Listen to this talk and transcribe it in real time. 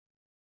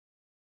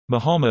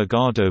Mahommah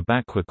Gardo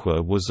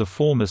Baquaqua was a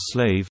former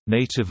slave,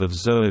 native of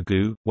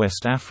Zoagu,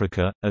 West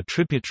Africa, a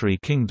tributary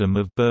kingdom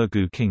of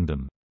Burgu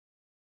Kingdom.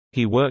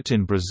 He worked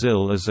in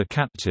Brazil as a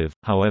captive,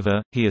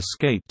 however, he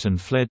escaped and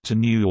fled to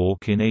New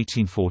York in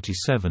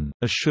 1847,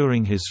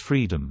 assuring his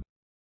freedom.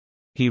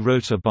 He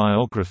wrote a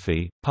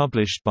biography,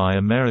 published by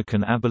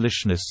American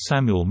abolitionist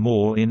Samuel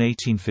Moore in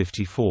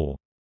 1854.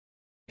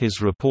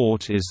 His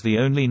report is the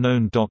only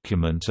known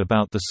document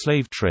about the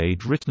slave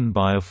trade written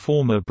by a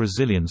former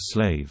Brazilian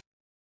slave.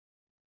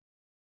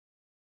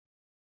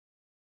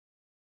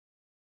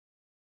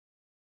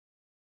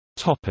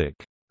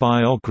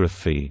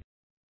 Biography.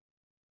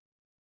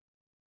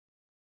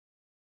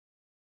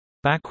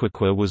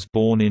 Baquaqua was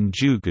born in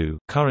Jugu,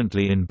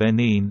 currently in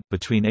Benin,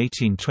 between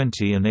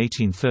 1820 and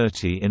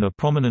 1830 in a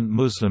prominent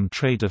Muslim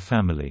trader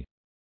family.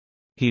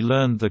 He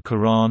learned the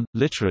Quran,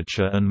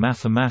 literature and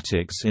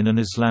mathematics in an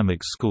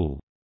Islamic school.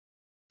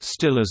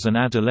 Still as an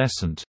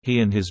adolescent,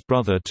 he and his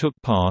brother took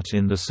part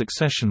in the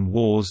succession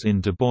wars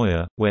in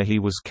Daboya, where he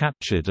was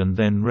captured and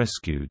then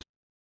rescued.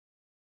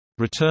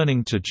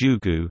 Returning to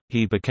Jugu,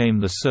 he became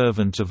the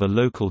servant of a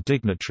local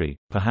dignitary,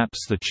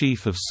 perhaps the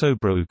chief of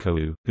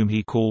Sobroukou, whom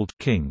he called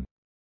king.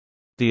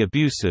 The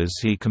abuses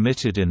he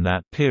committed in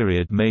that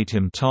period made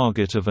him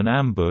target of an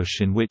ambush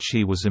in which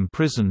he was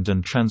imprisoned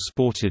and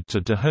transported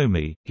to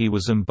Dahomey. He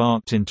was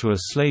embarked into a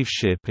slave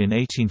ship in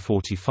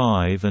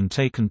 1845 and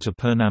taken to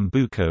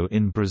Pernambuco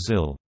in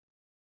Brazil.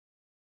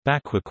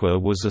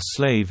 Baquaqua was a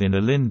slave in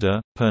Olinda,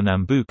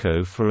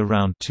 Pernambuco for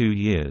around 2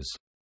 years.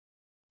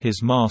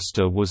 His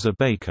master was a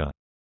baker.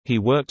 He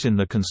worked in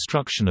the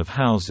construction of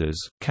houses,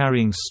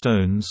 carrying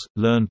stones,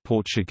 learned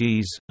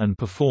Portuguese, and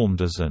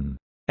performed as an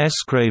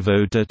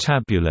escravo de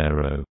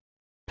tabuleiro,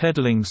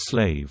 peddling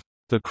slave.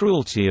 The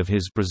cruelty of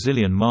his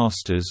Brazilian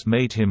masters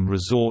made him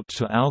resort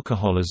to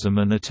alcoholism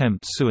and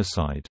attempt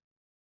suicide.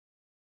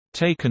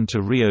 Taken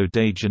to Rio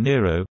de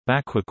Janeiro,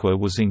 Baquaqua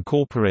was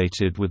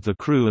incorporated with the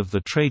crew of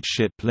the trade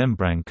ship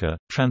Lembranca,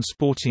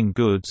 transporting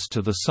goods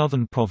to the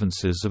southern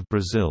provinces of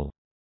Brazil.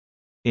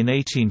 In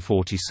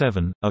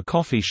 1847, a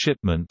coffee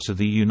shipment to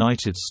the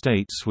United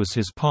States was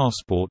his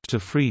passport to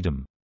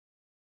freedom.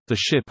 The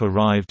ship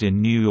arrived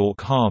in New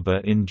York Harbor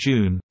in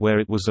June, where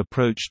it was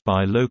approached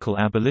by local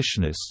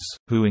abolitionists,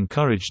 who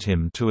encouraged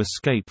him to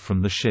escape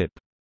from the ship.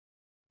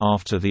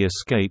 After the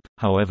escape,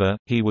 however,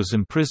 he was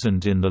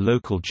imprisoned in the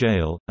local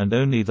jail, and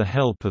only the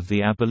help of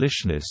the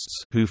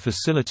abolitionists, who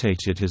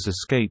facilitated his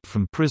escape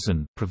from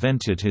prison,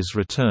 prevented his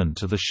return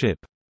to the ship.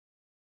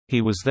 He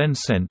was then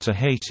sent to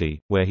Haiti,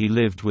 where he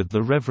lived with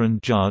the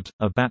Reverend Judd,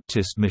 a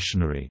Baptist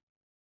missionary.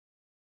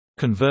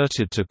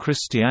 Converted to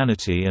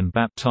Christianity and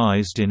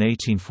baptized in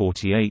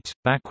 1848,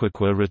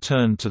 Baquaqua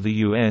returned to the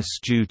U.S.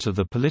 due to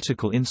the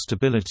political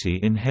instability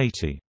in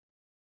Haiti.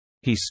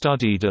 He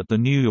studied at the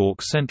New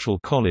York Central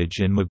College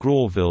in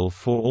McGrawville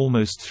for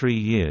almost 3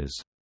 years.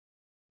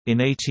 In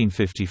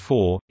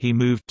 1854, he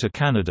moved to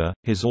Canada.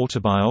 His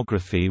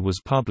autobiography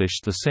was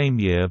published the same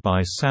year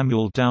by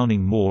Samuel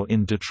Downing Moore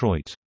in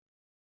Detroit.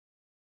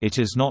 It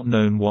is not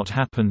known what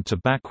happened to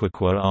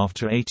Baquaqua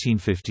after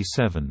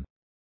 1857.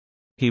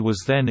 He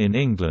was then in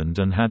England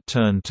and had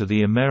turned to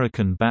the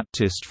American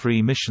Baptist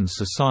Free Mission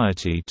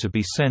Society to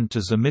be sent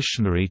as a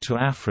missionary to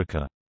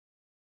Africa.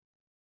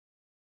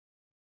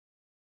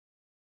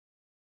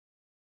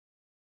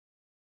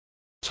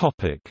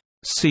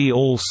 See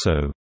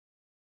also: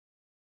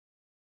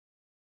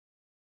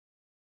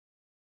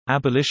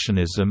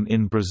 Abolitionism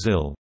in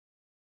Brazil.